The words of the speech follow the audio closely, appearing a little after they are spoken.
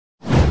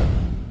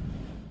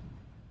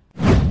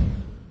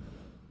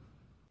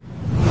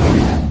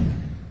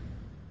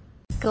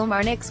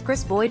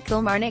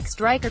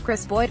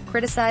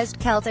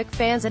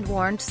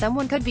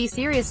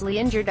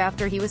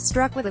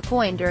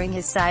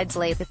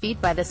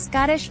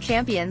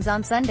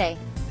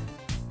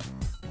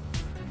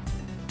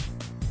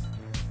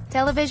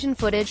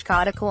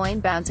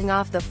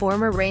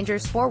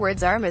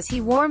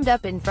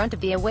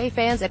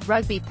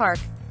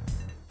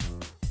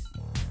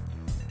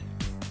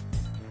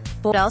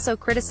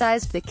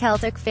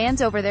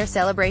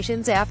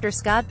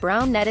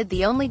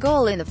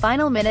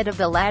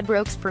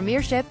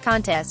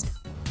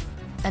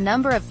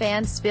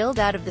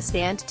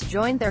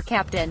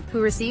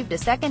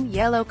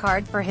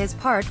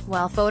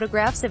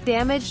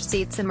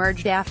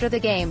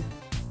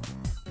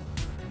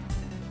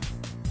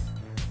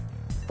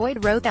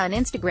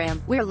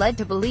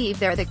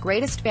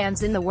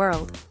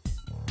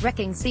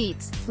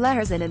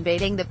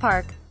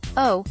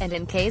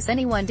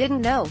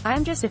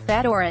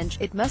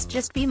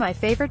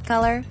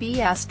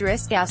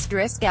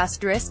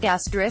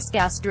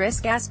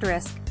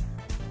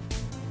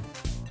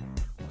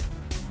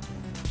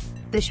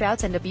The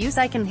shouts and abuse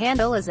I can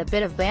handle as a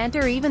bit of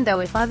banter, even though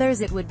if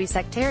others it would be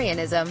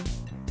sectarianism.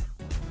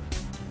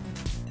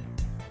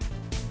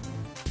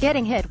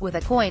 Getting hit with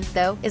a coin,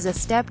 though, is a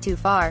step too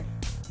far.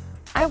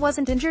 I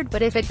wasn't injured,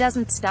 but if it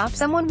doesn't stop,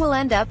 someone will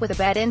end up with a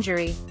bad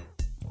injury.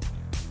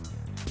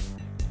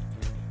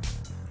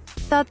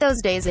 Thought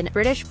those days in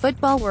British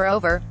football were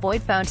over.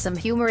 Boyd found some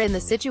humor in the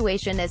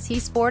situation as he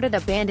sported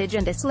a bandage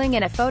and a sling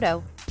in a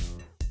photo.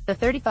 The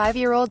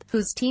 35-year-old,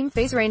 whose team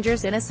face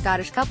Rangers in a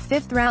Scottish Cup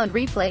 5th round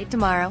replay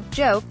tomorrow,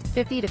 joked,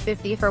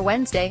 50-50 for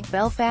Wednesday,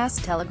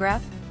 Belfast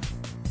Telegraph.